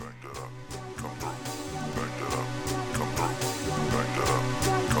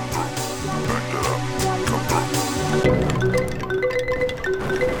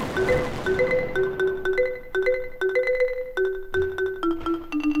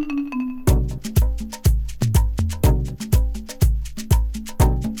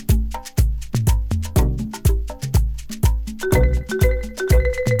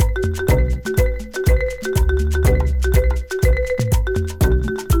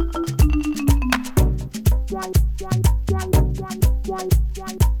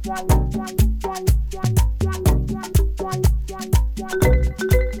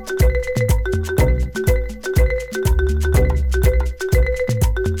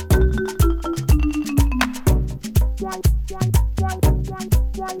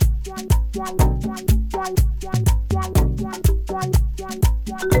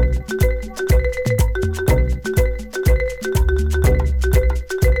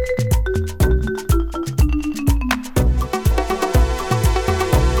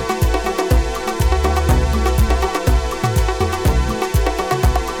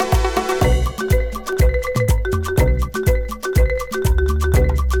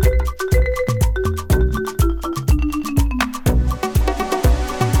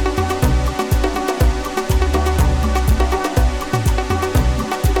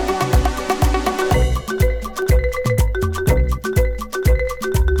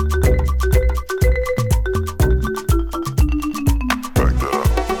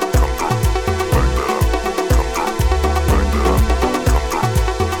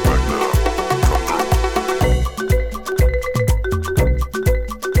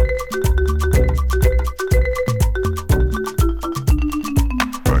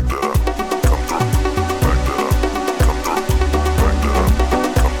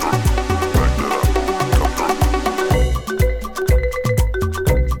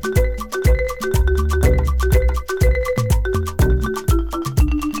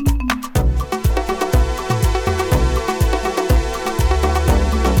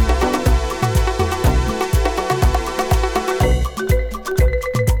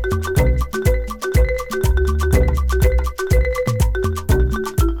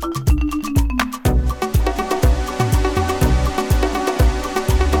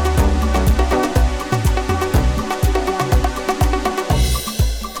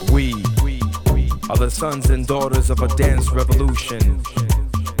are the sons and daughters of a dance revolution.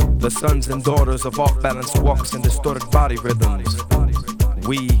 The sons and daughters of off-balance walks and distorted body rhythms.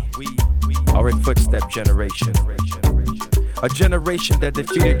 We are a footstep generation. A generation that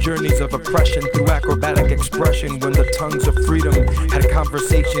defeated journeys of oppression through acrobatic expression when the tongues of freedom had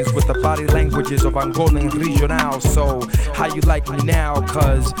conversations with the body languages of Angolan regional. So, how you like me now?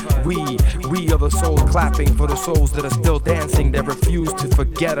 Cause we are the souls clapping for the souls that are still dancing, that refuse to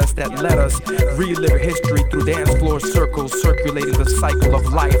forget us, that let us relive history through dance floor circles, circulating the cycle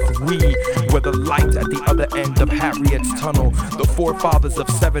of life. We were the light at the other end of Harriet's tunnel, the forefathers of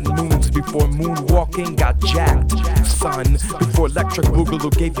 7 moons before moonwalking got jacked. Son, before electric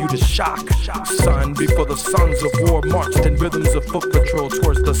boogaloo gave you the shock. Son, before the sons of war marched in rhythms of foot patrol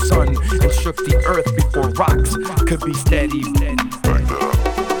towards the sun and shook the earth before rocks could be steady.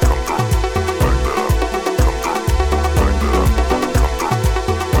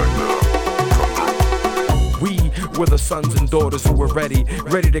 We're the sons and daughters who were ready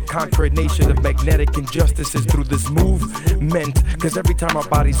to conquer a nation of magnetic injustices through this movement. Cause every time our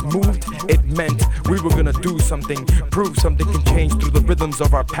bodies moved, it meant we were gonna do something, prove something can change through the rhythms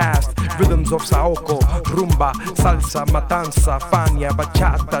of our past. Rhythms of saoko, rumba, salsa, matanza, fania,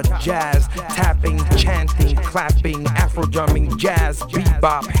 bachata, jazz, tapping, chanting, clapping, afro drumming, jazz,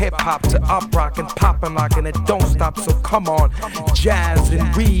 bebop, hip hop to up rock and pop and lock, and it don't stop. So come on, jazz,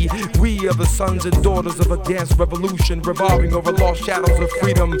 and we are the sons and daughters of a dance revolution, revolving over lost shadows of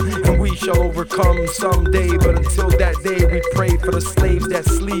freedom, and we shall overcome someday. But until that day, we pray for the slaves that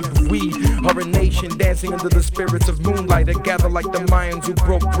sleep. We are a nation dancing under the spirits of moonlight, that gather like the Mayans who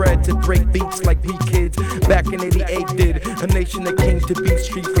broke bread to break beats like we kids back in '88 did. A nation that came to Beat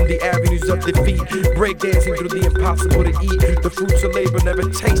Street from the avenues of defeat, breakdancing through the impossible to eat. The fruits of labor never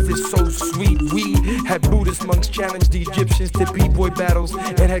tasted so sweet. We had Buddhist monks challenge the Egyptians to b-boy battles,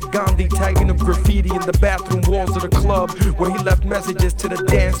 and had Gandhi tagging up graffiti in the bathroom walls of the club, where he left messages to the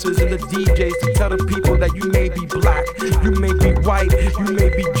dancers and the DJs to tell the people that you may be black, you may be white, you may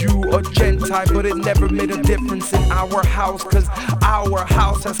be Jew or Gentile, but it never made a difference in our house. Cause our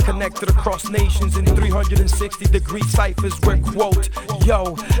house has connected across nations in 360-degree ciphers where, quote,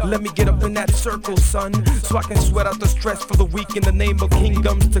 yo, let me get up in that circle, son, so I can sweat out the stress for the week in the name of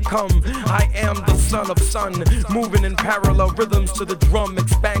kingdoms to come. I am the son of sun, moving in parallel rhythms to the drum,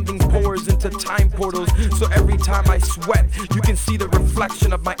 expanding pores into time portals, so every time I sweat, you can see the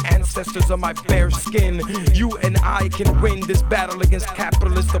reflection of my ancestors on my bare skin. You and I can win this battle against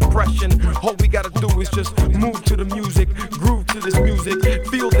capitalist oppression. All we gotta do is just move to the music, groove to this music,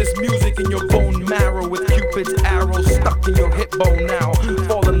 feel this music in your bone marrow with Cupid's arrow stuck in your hip bone now.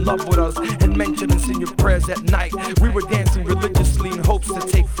 Fall in love with us and mention us in your prayers at night. We were dancing religiously in hopes to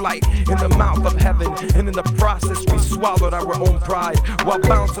take flight in the mouth of heaven, and in the process we swallowed our own pride. While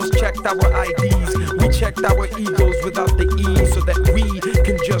bouncers checked our IDs, we checked our egos without the E, so that we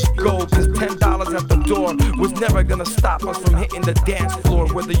can just go. Cause $10 at the door was never gonna stop us from hitting the dance floor.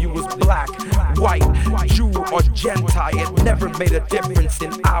 Whether you was black, white, Jew or Gentile, it never made a difference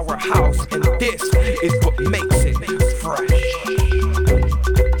in our house. And this is what makes it fresh.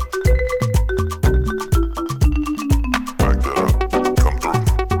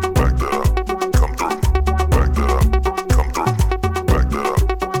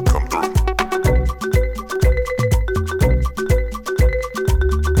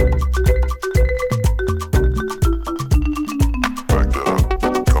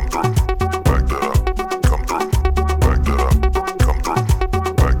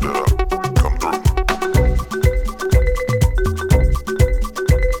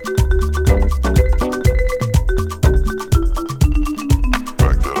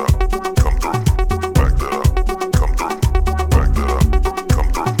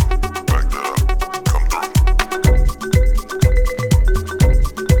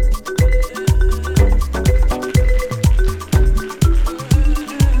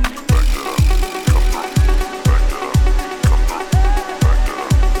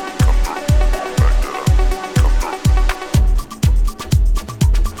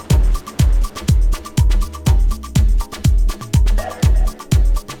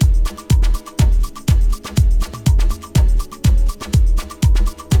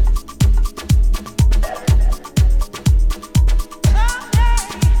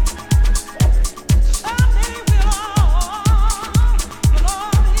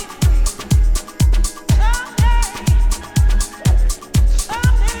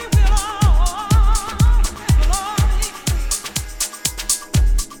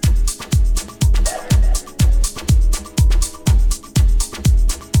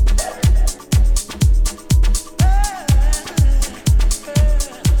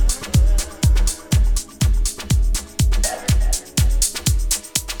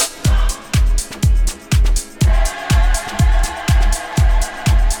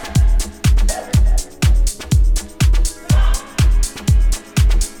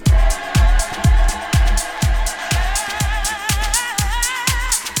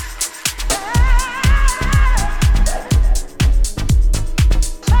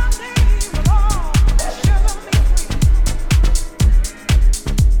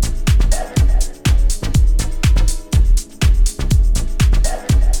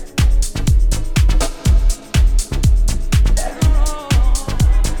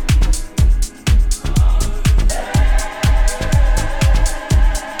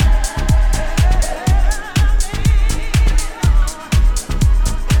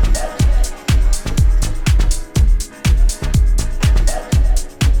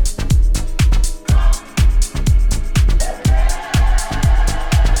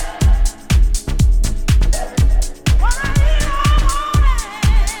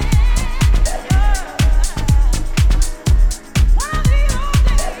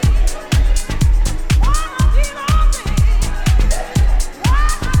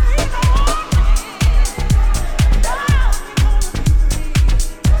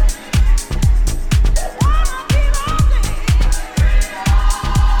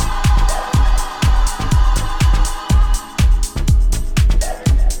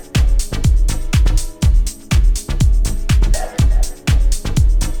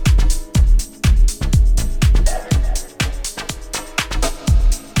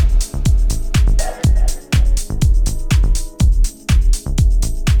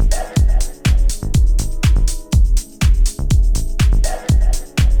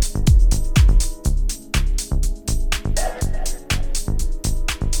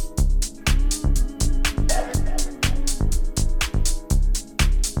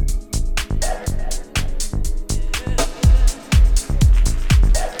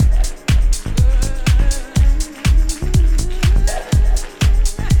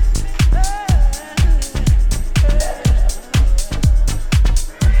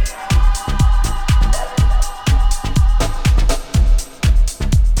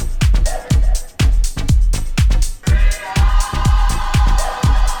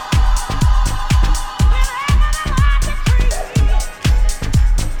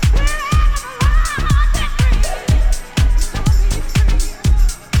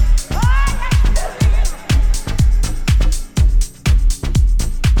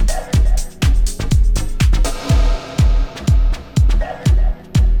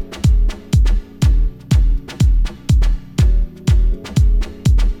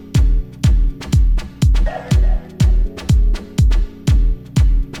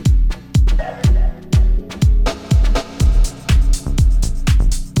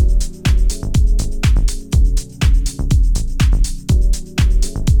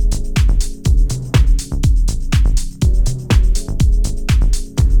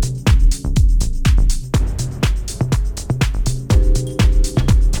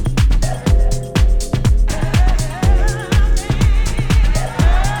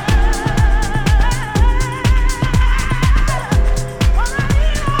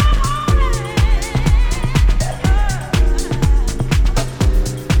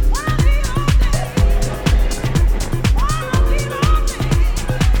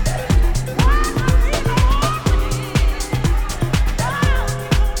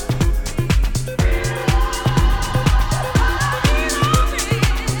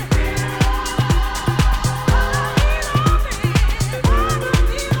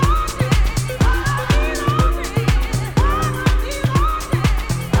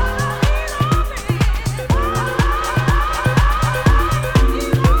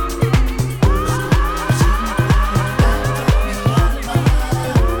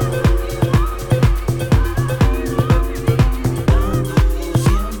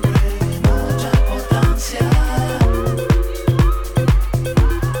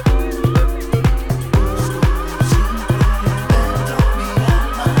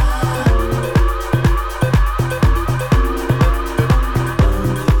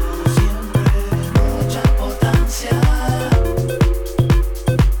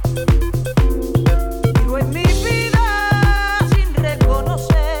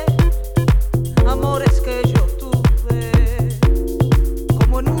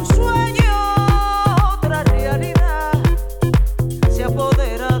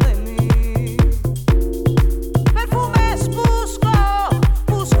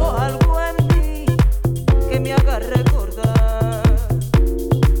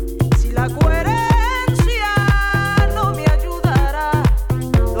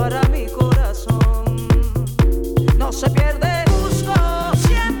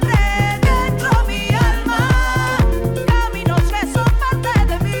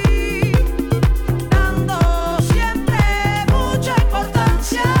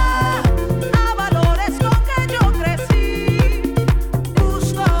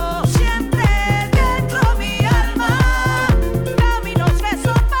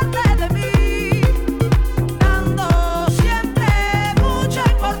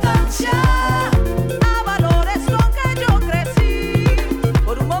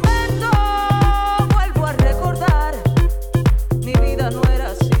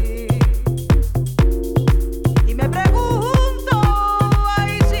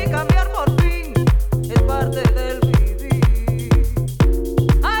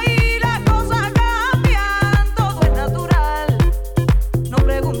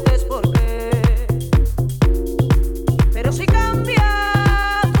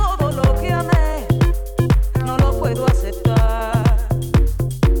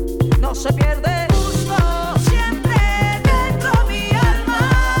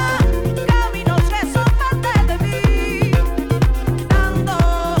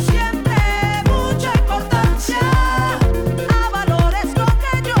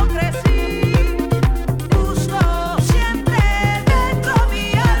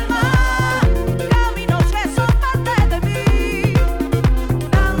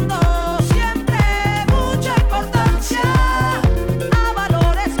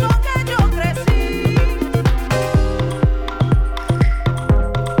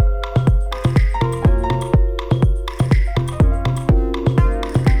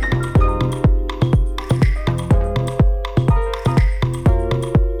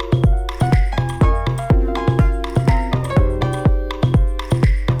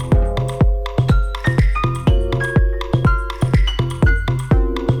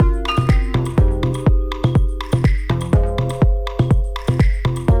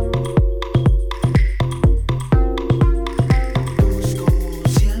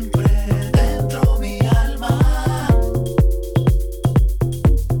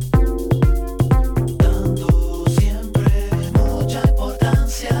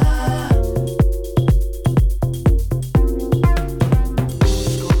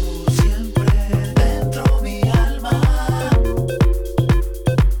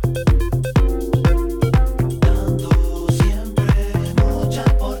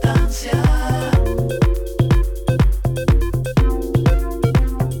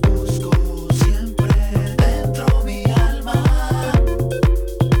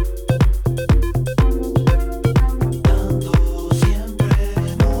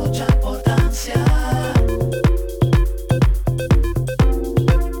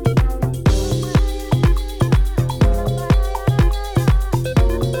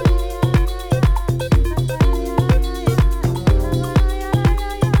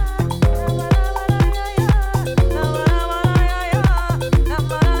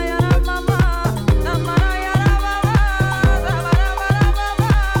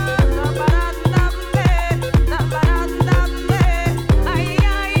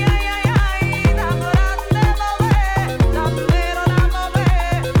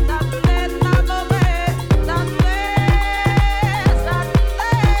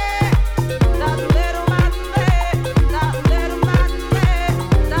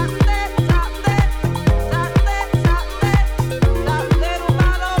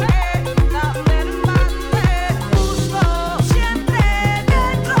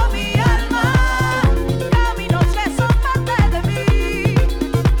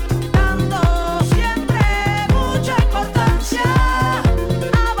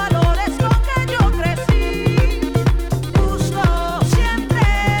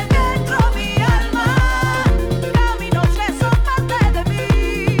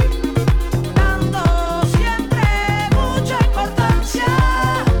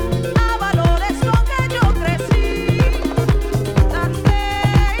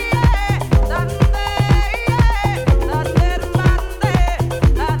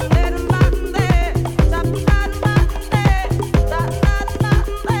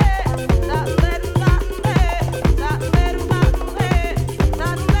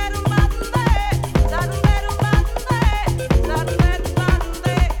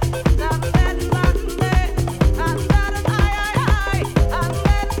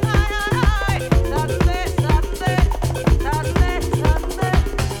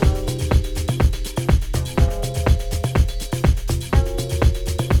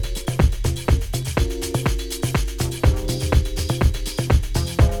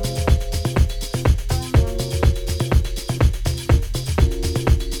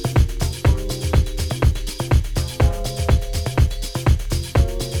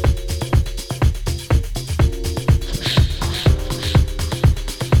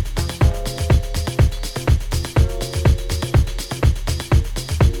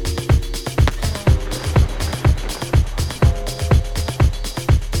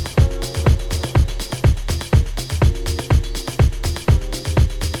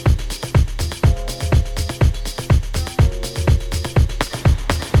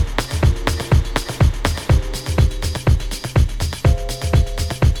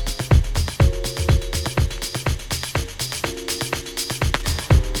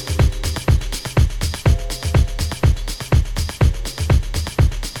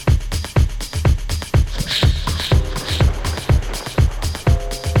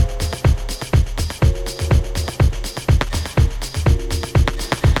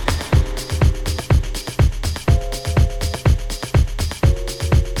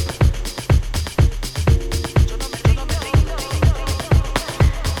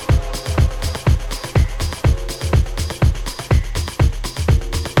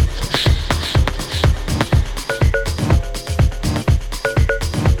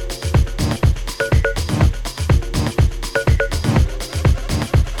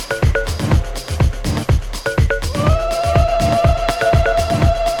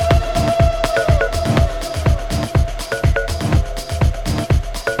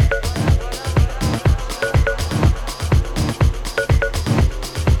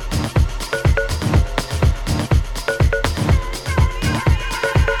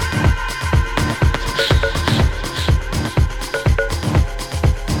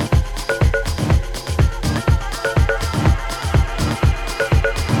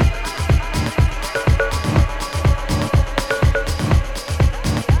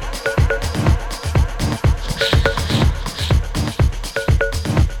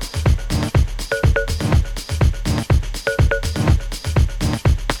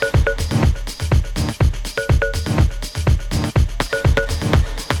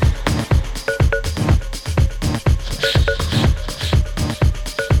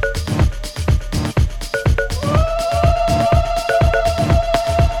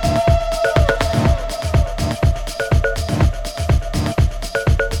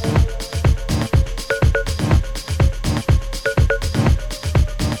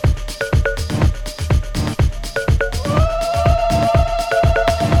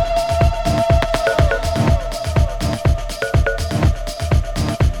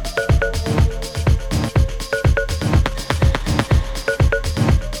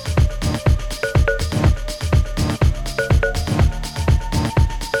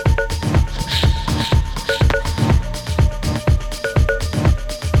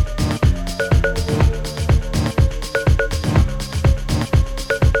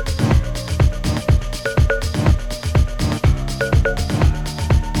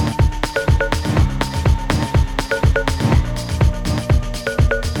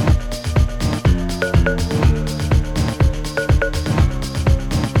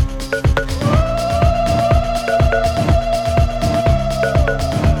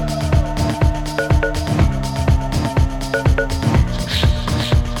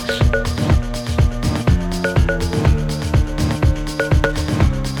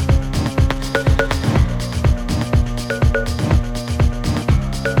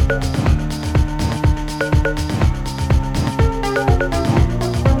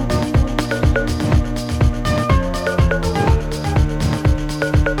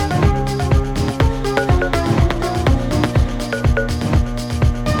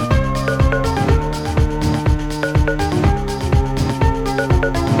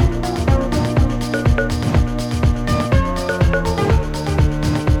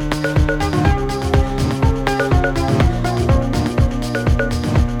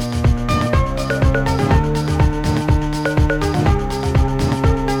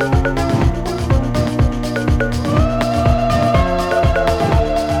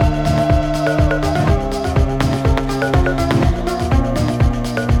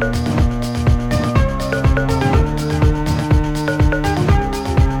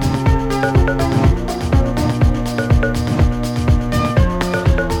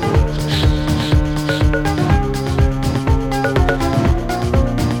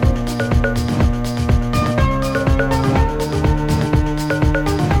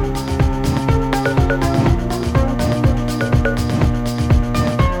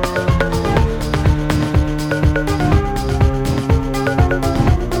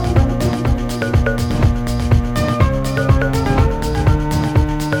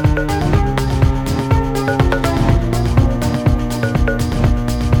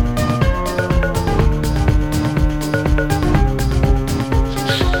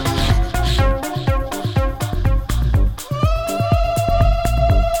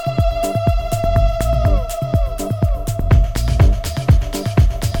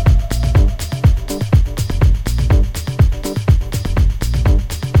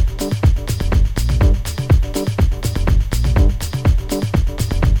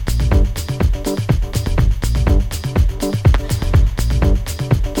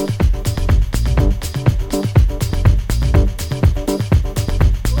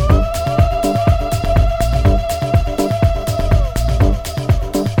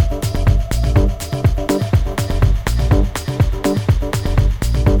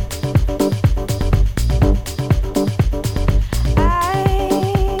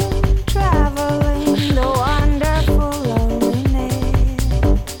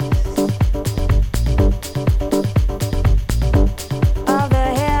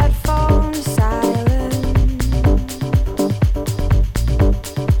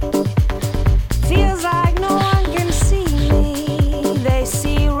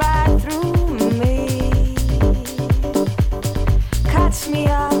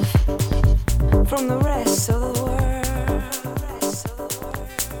 from the rest of the world.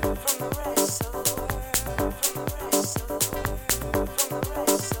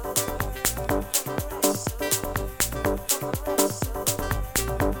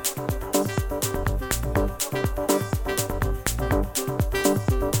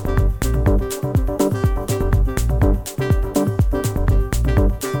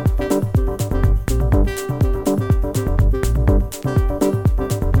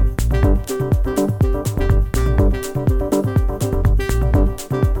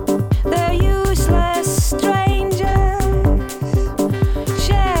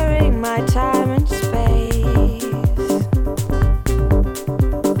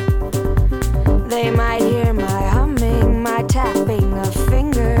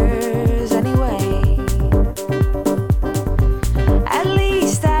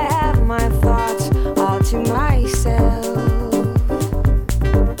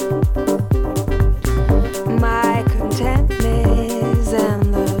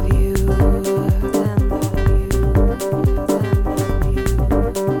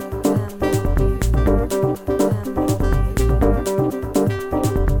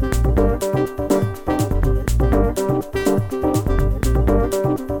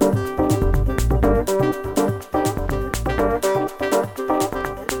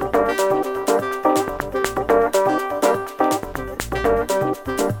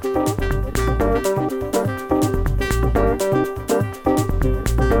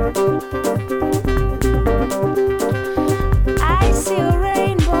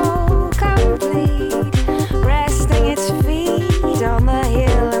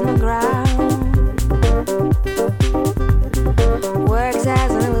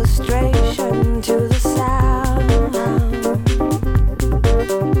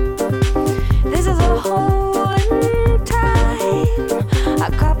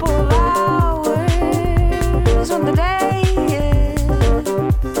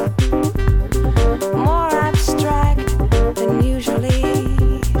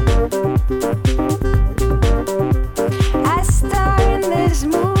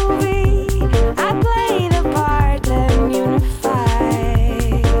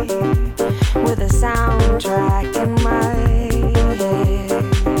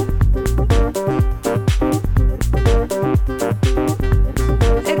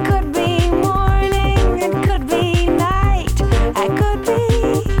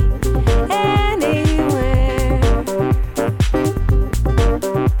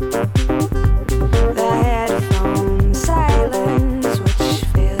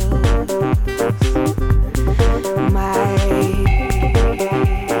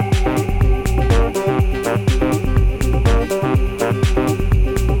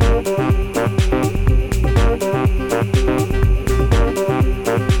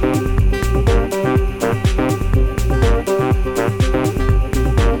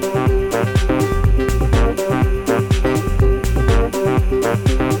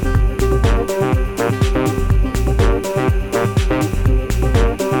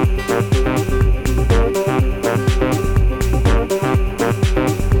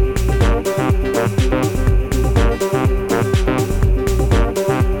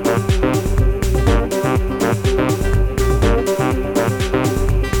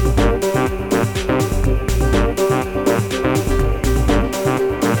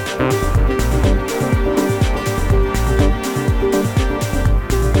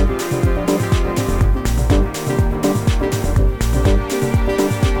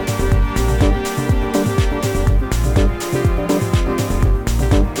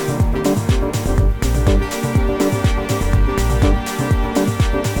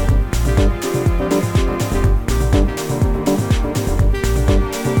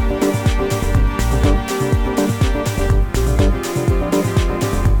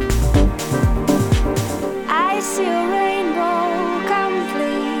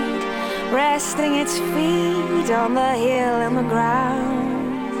 resting its feet on the hill and the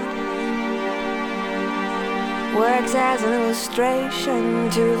ground, works as an illustration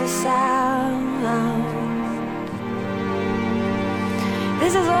to the sound.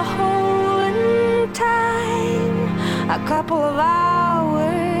 This is a hole in time, a couple of hours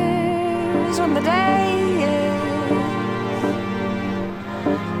when the day is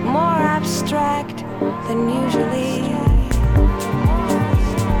more abstract than usually.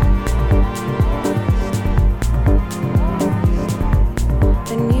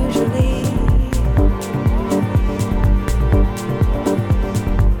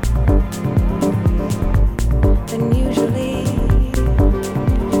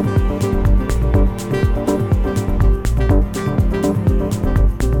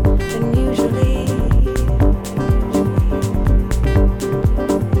 Usually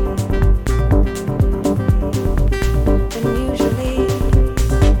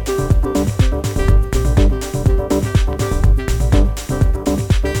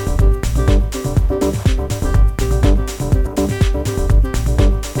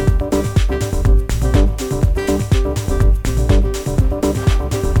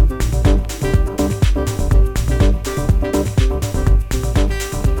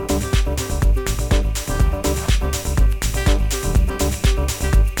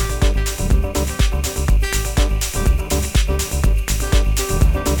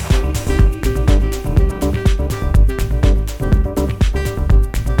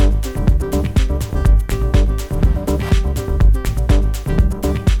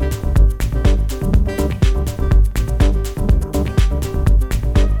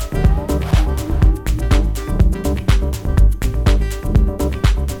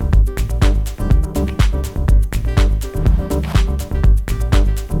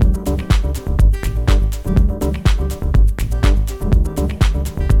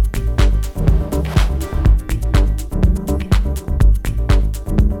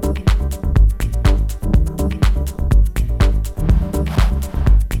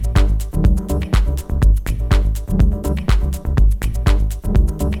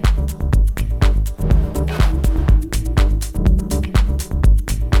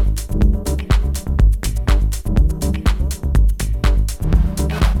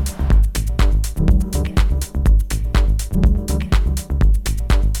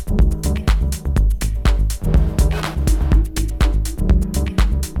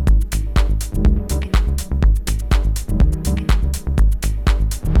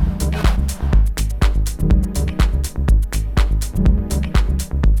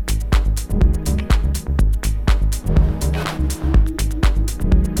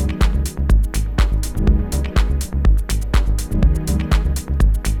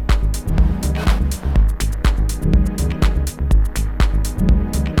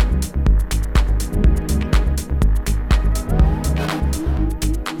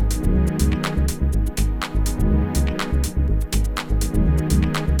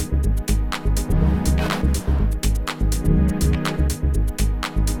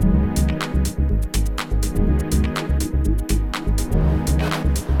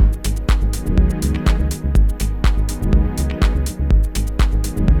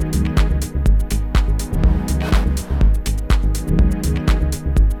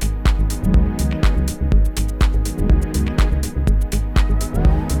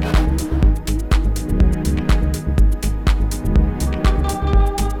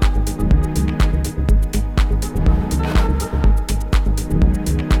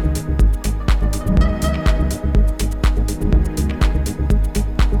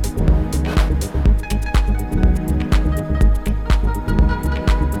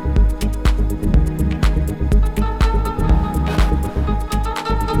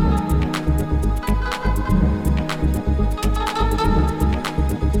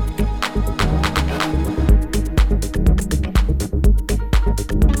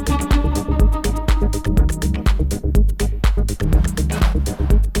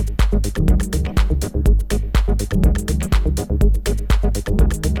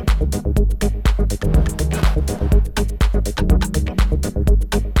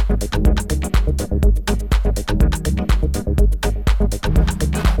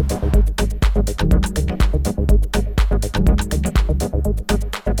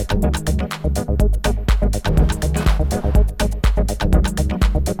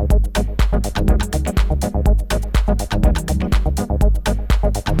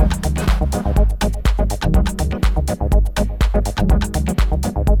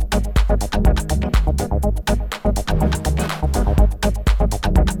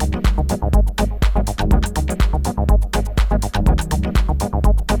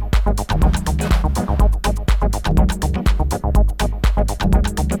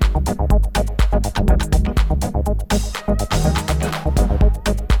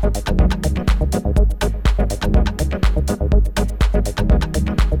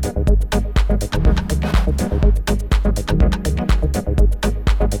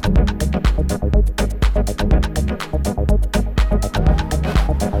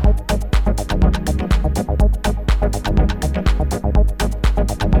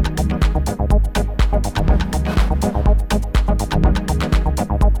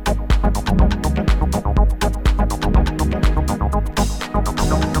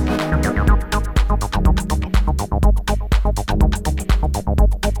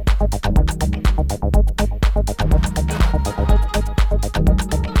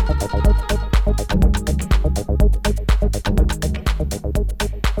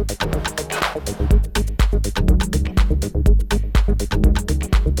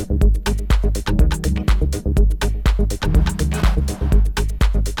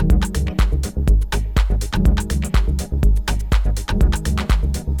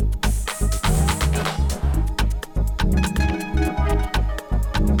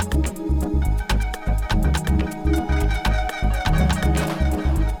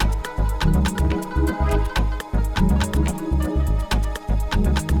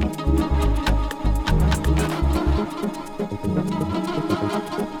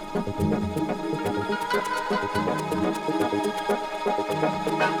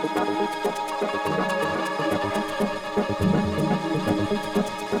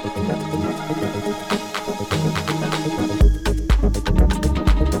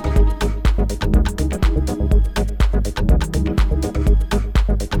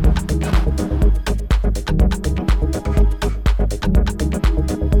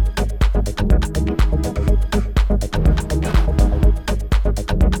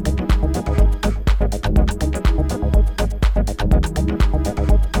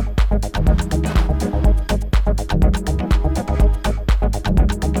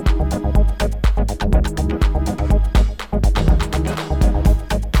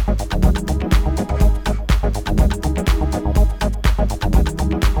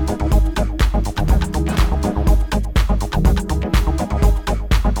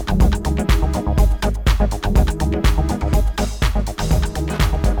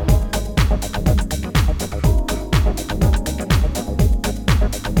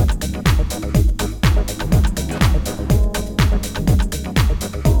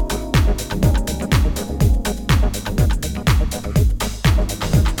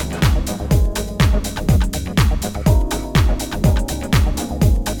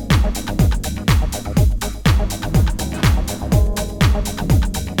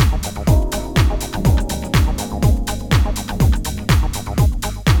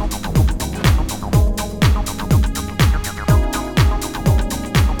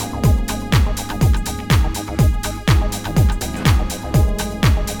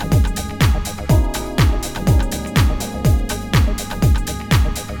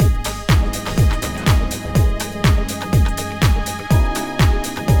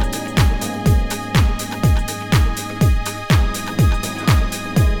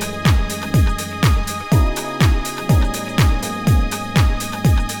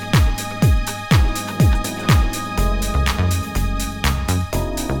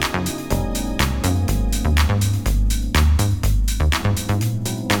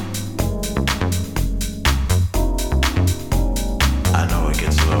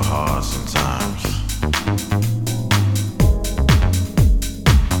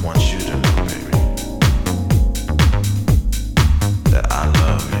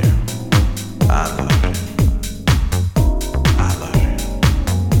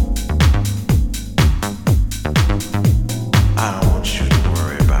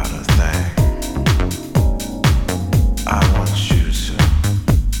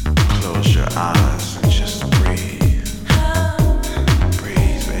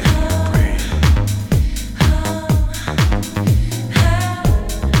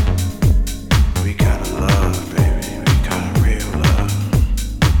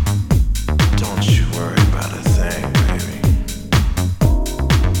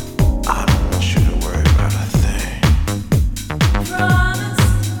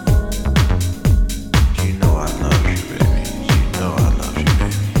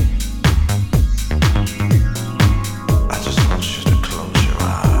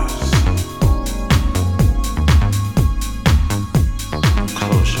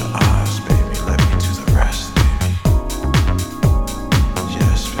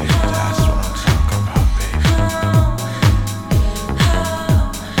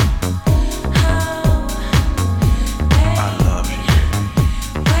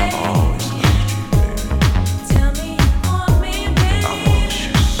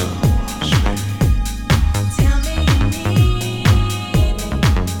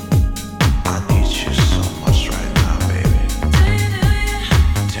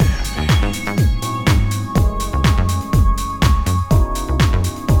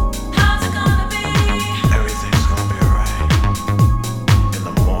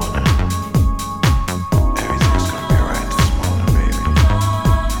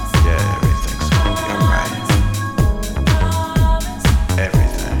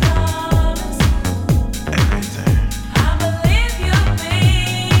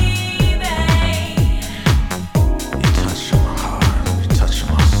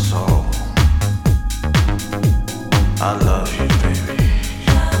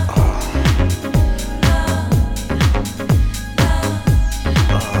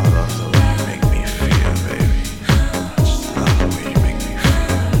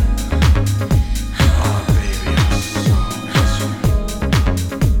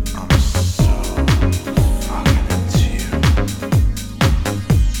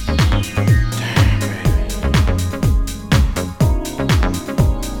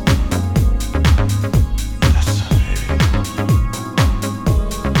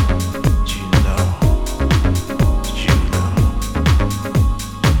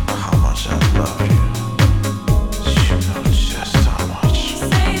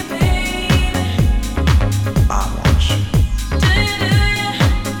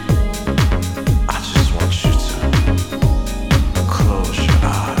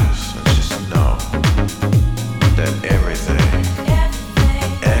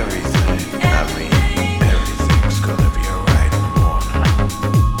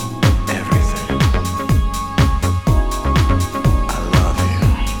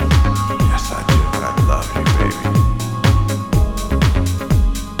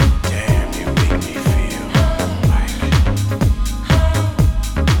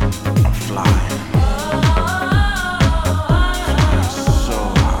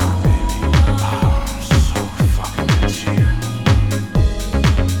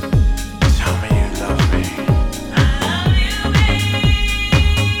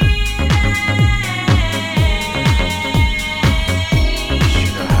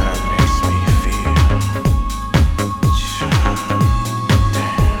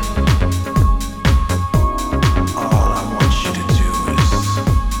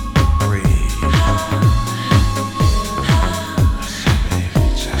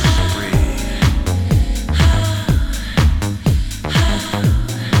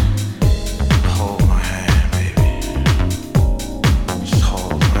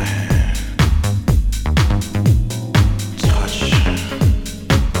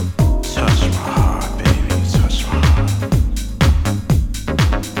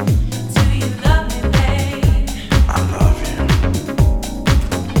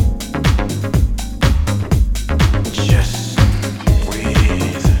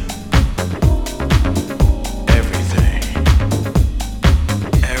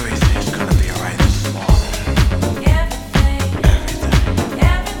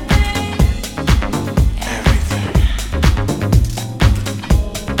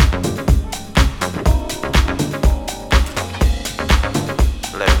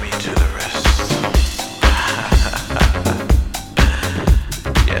Let me do the rest.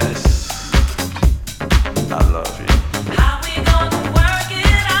 Yes, I love you. How we gonna work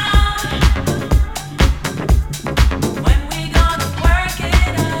it out? When we gonna work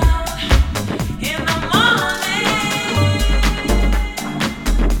it out? In the morning.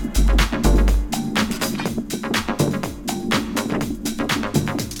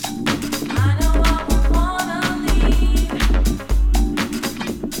 I know I won't wanna leave.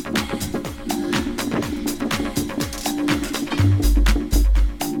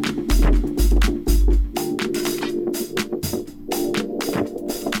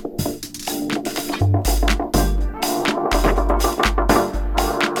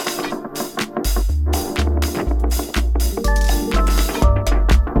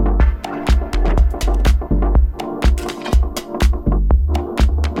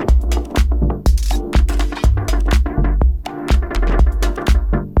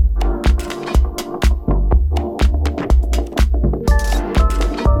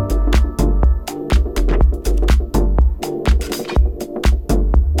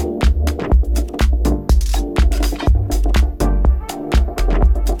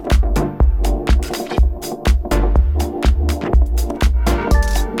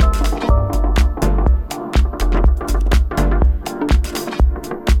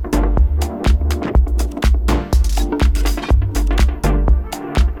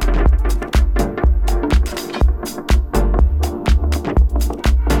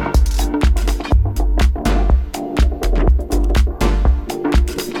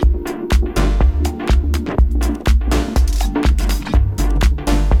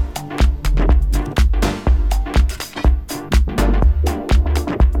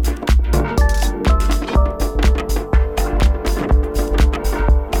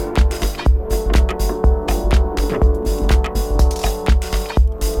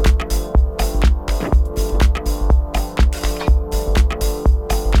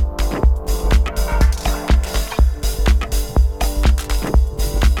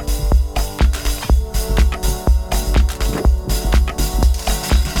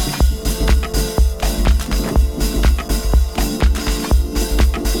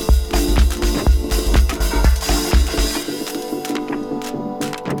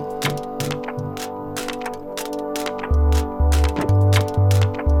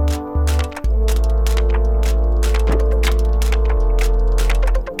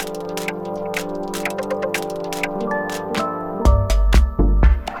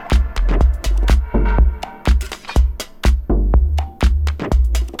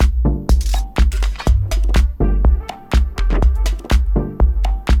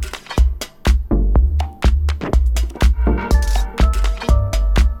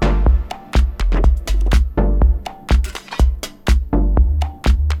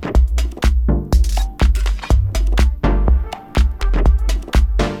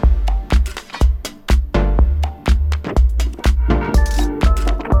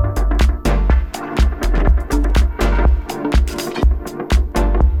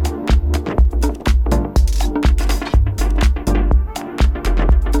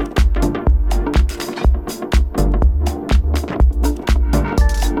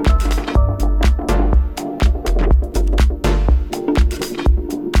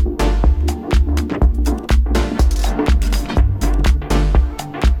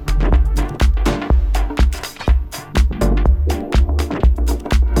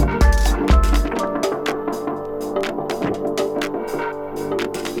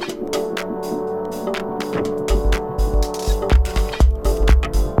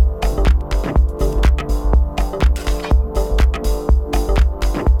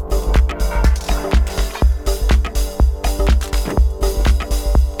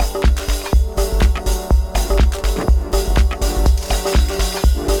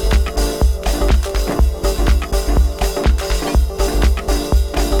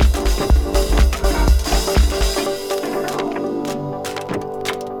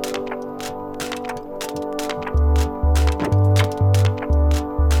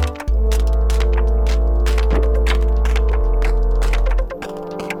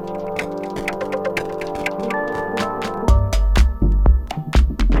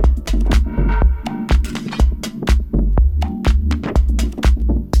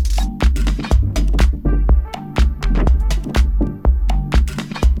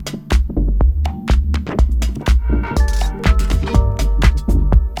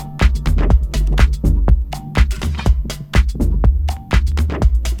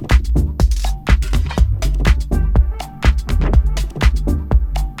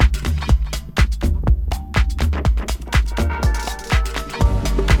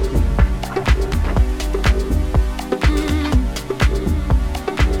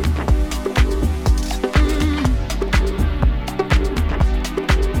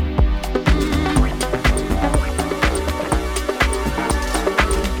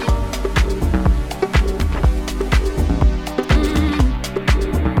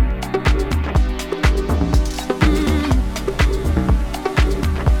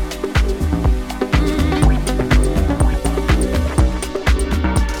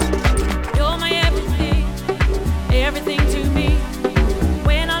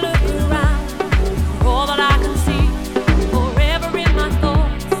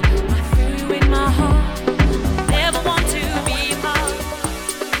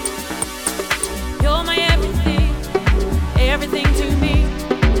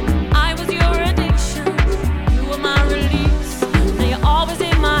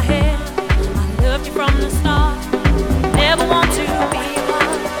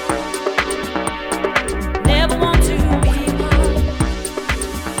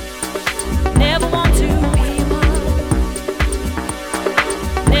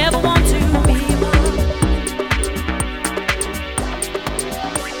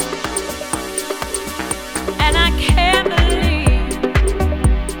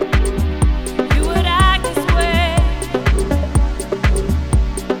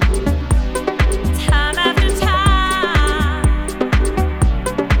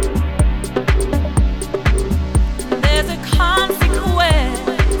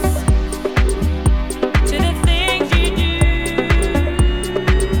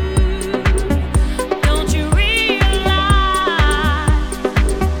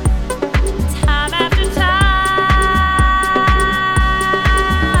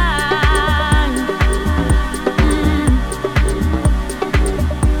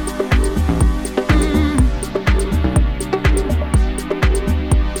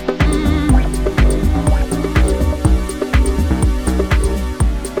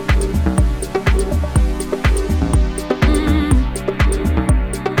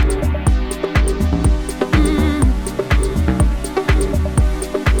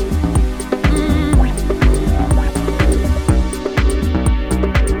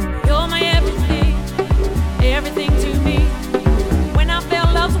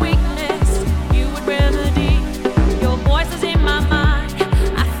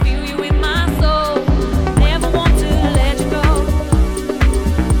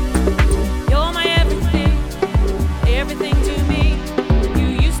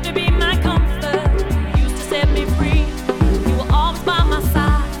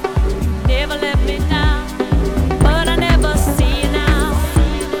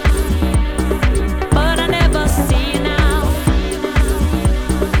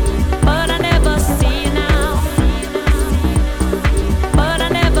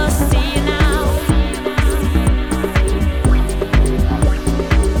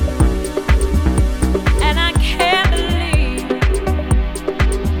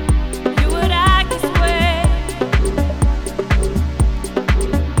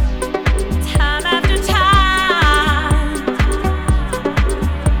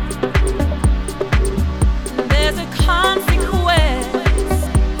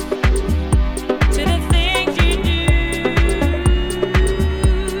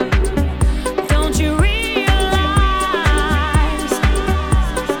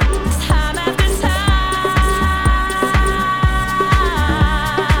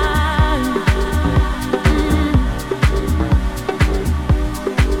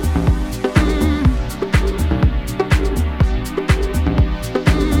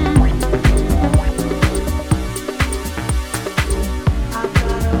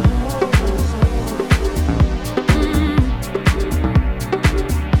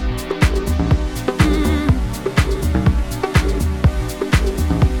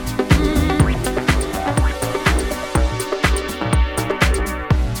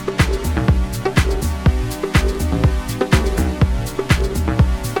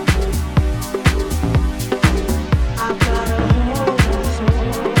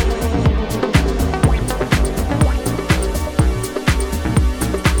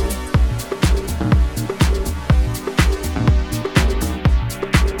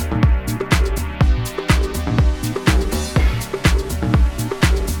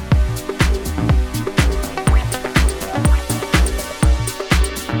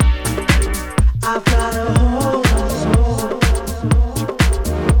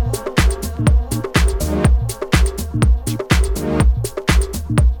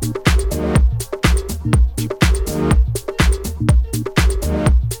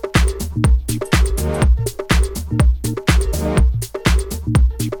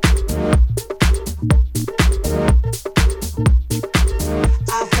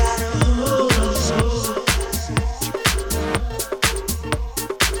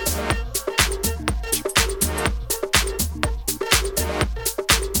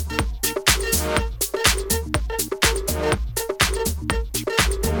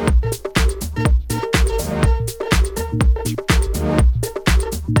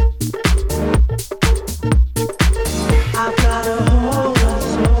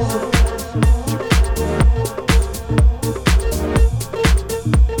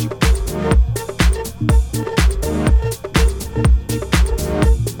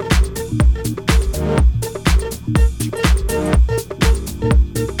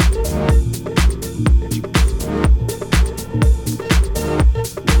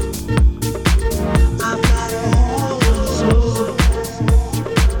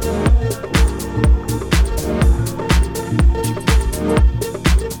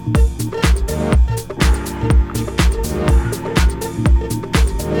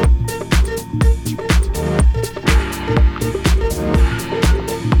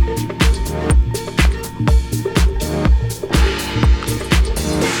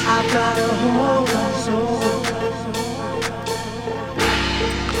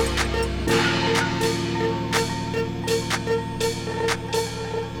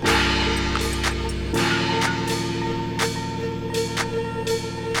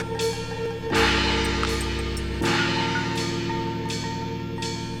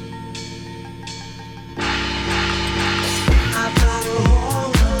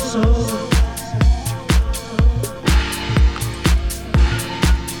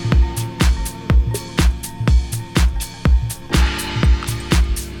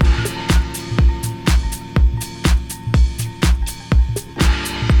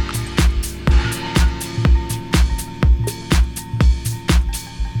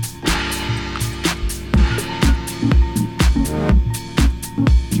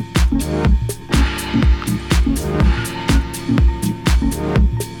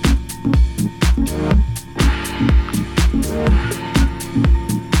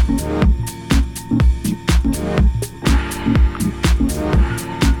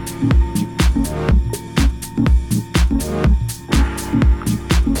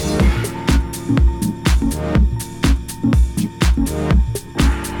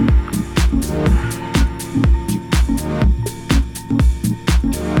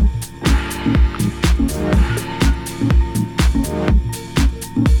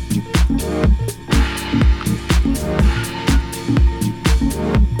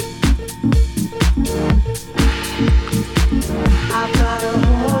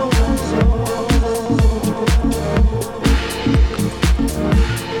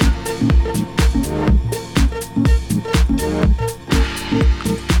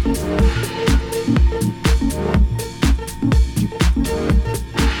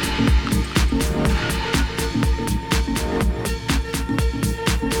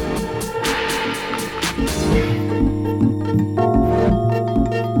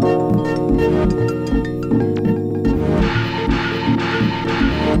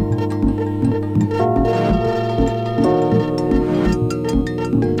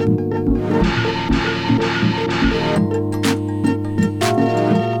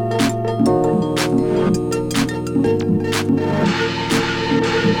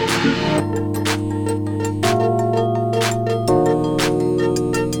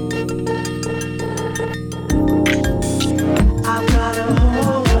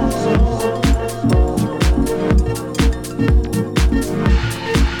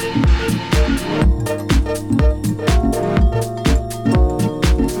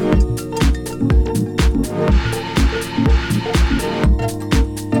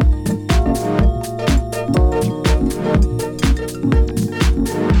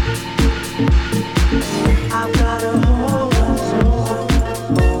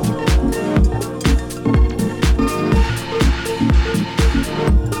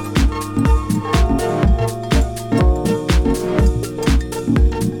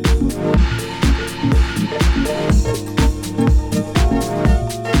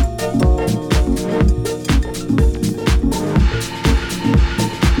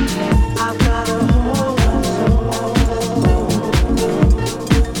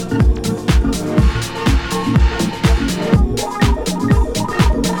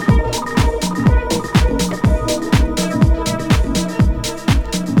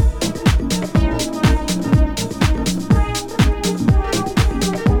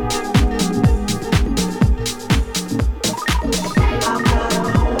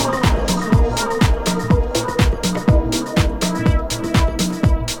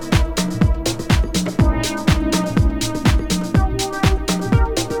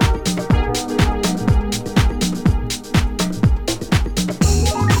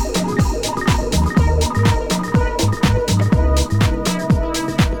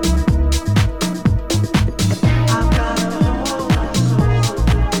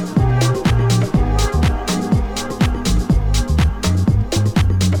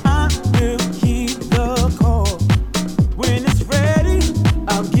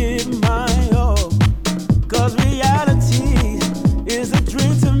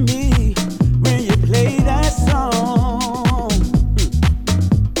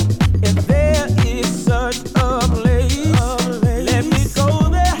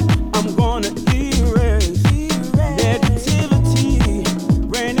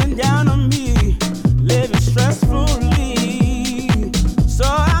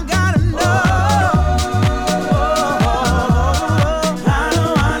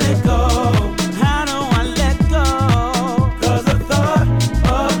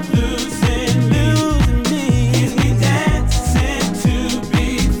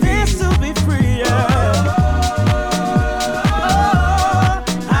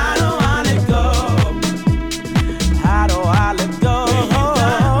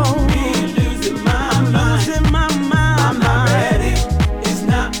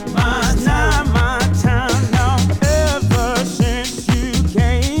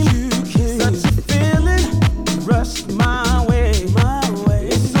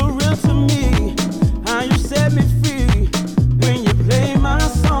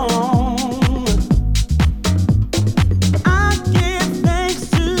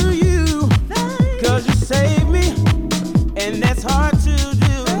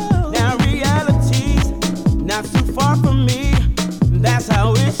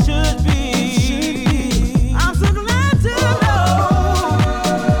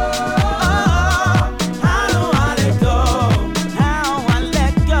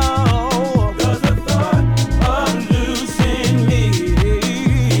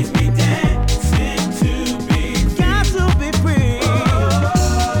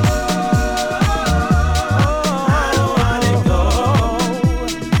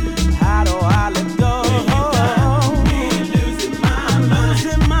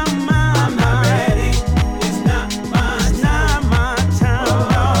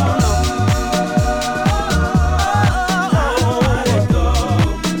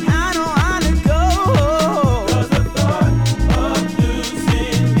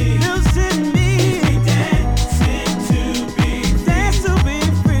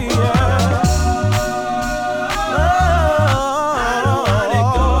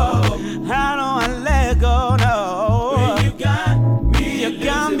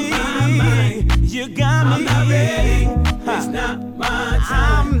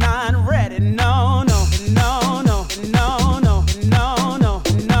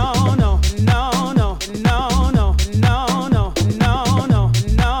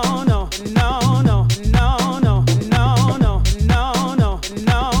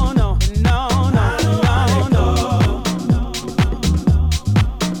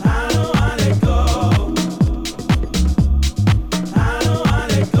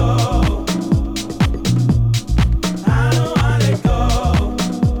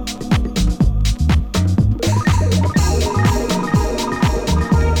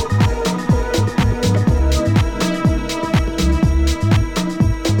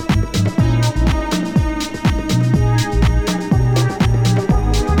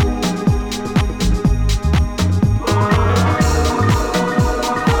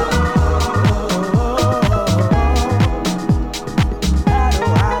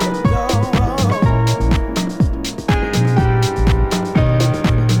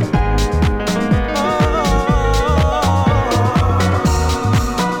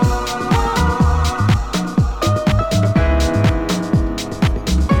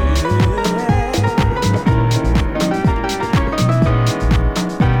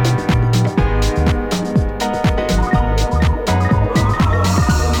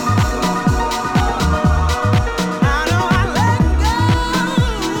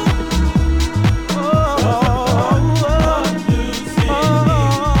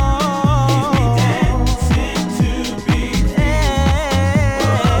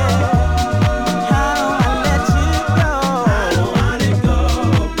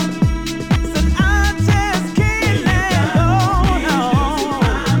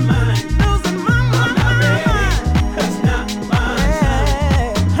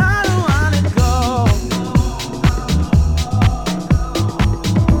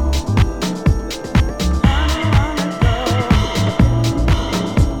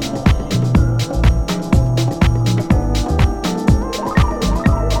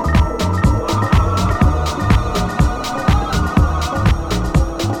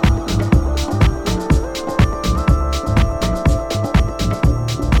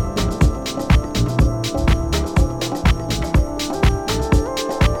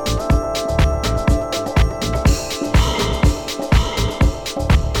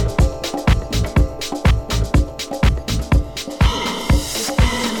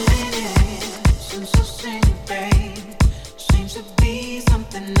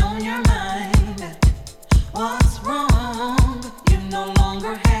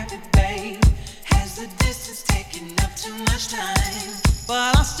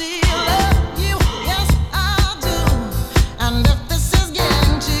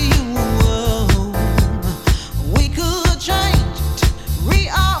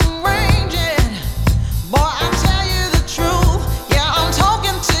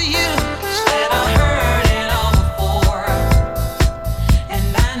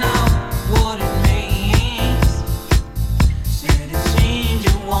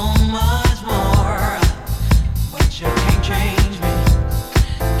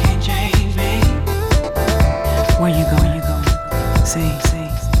 I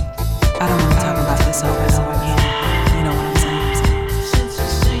don't wanna talk about this over and over again. You know what I'm saying? Since I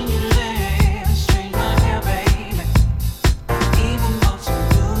seen you lay, straighten my hair, baby. Even bought some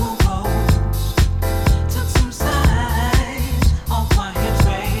new clothes. Took some size off my hips,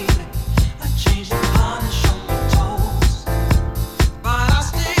 baby. I changed the polish on my toes. But I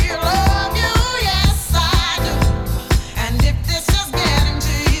still love you, yes I do. And if this is getting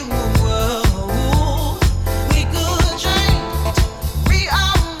to you, whoa, we could change,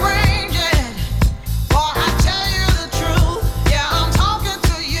 rearrange it. Boy, I tell you the truth, yeah, I'm talking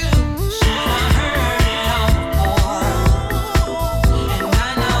to you. Should I heard it all before? And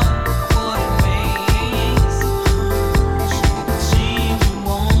I know what it means. Seems you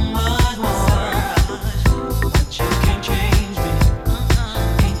want much more, but you can't change me,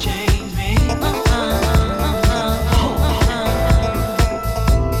 can't change me.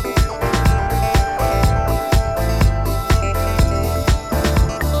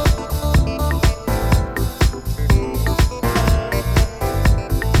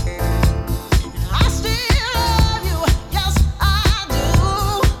 I still love you, yes I do.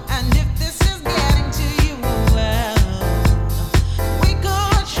 And if this is getting to you, well, we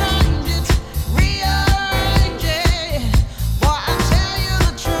could change it, rearrange it. Boy, I tell you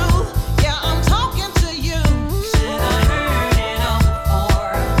the truth, yeah, I'm talking to you. Said I heard it all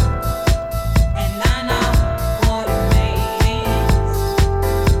before, and I know what it means.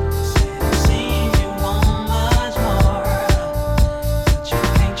 Said it seems you want much more, but you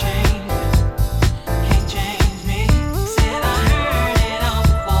can't change me, can't change me. Said I heard it all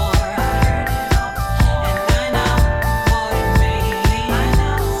before, and I know what it means.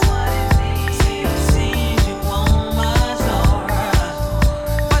 Said it seems you want much more,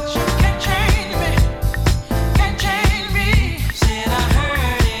 but you can't change me, can't change me. Said I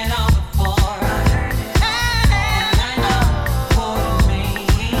heard it all before, and I know what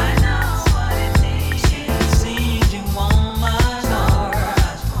it means. Said it seems you want much more,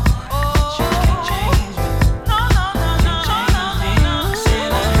 but you can't change me, can't change me.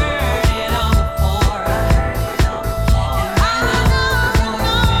 Said I heard it all before, and I know what it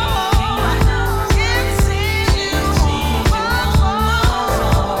means. It seems you want much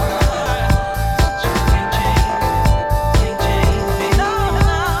more, but you can't change me, can't change me.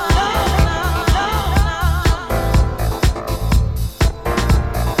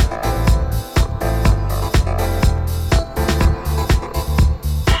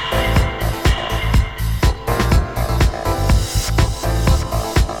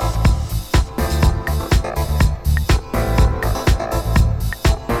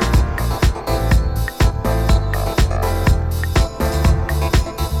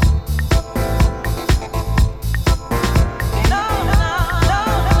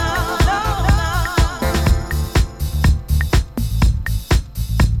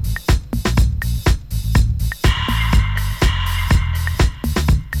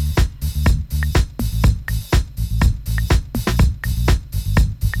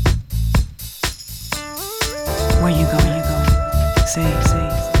 Where you go?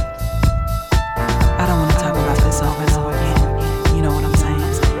 I don't wanna talk about this over and over again. You know what I'm saying?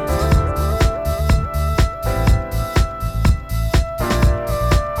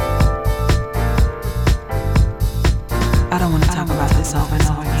 I don't wanna talk about this over and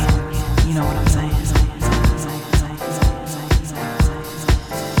over again. You know what I'm saying?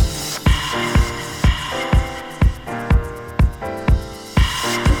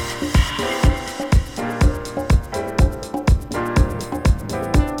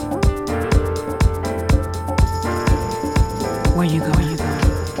 Where you go?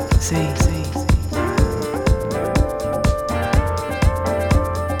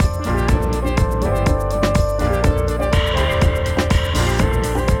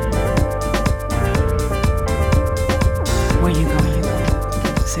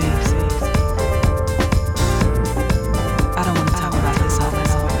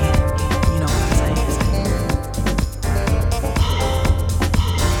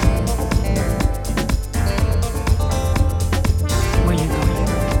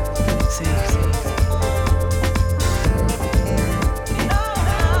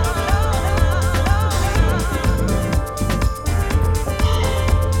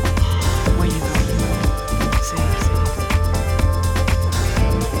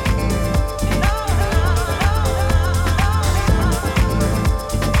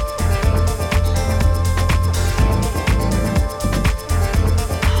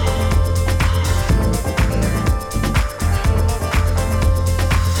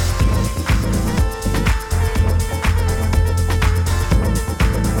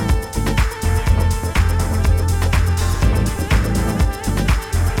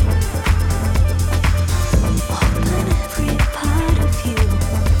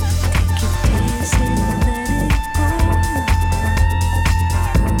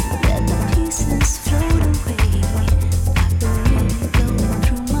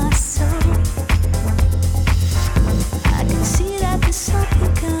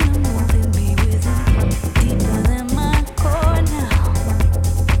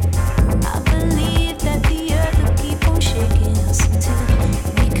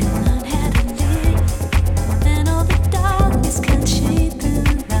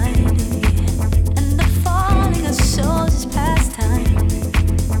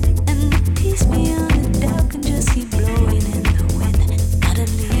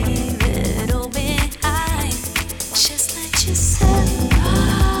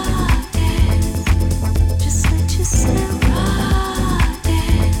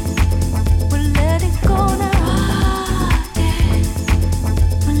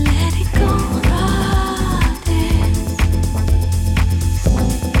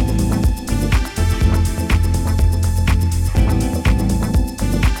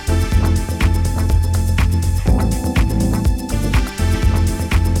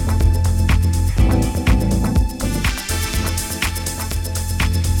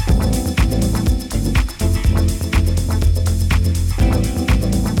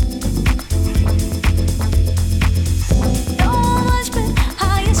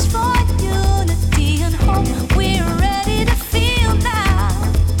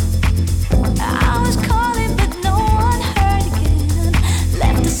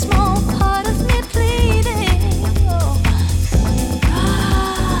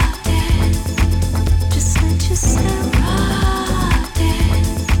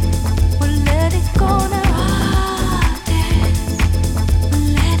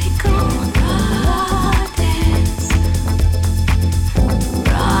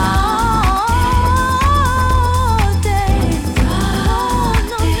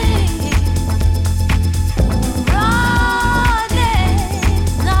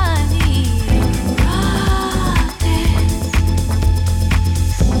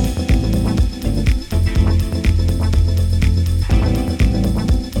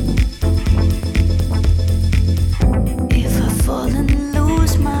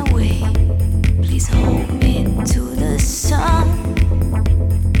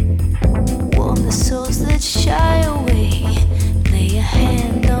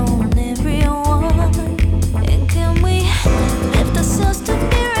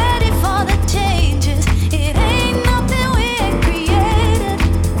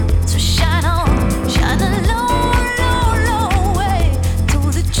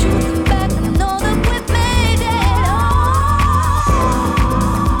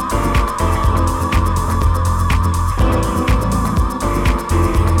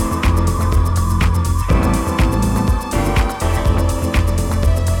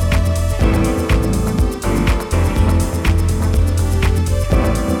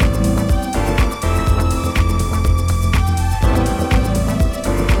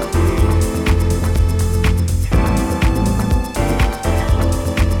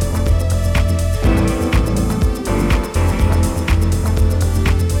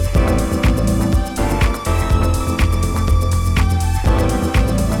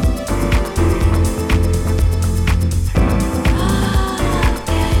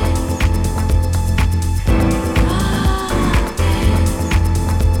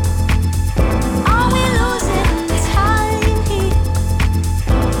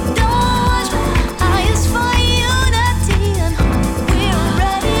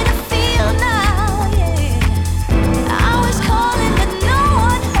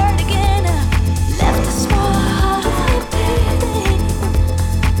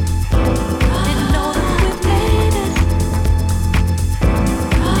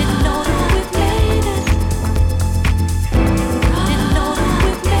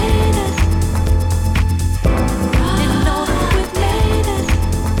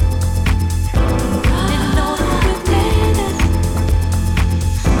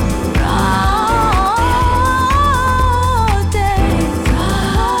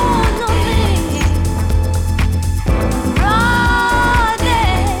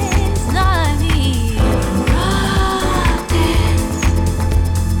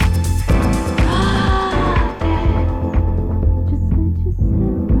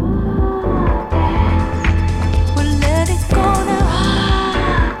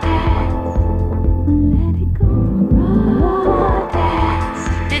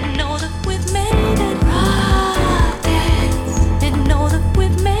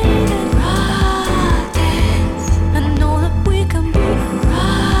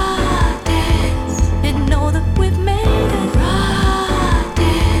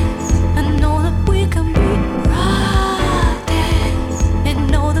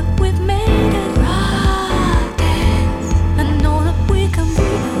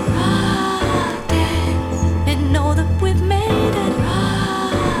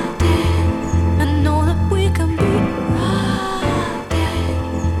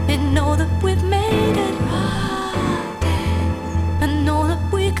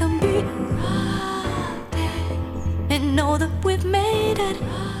 know that we've made it.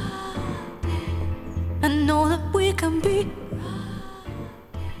 I know that we can be.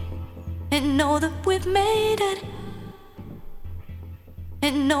 And know that we've made it.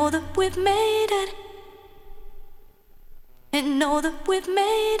 And know that we've made it. And know that we've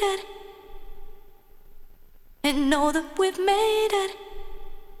made it. And know that we've made it.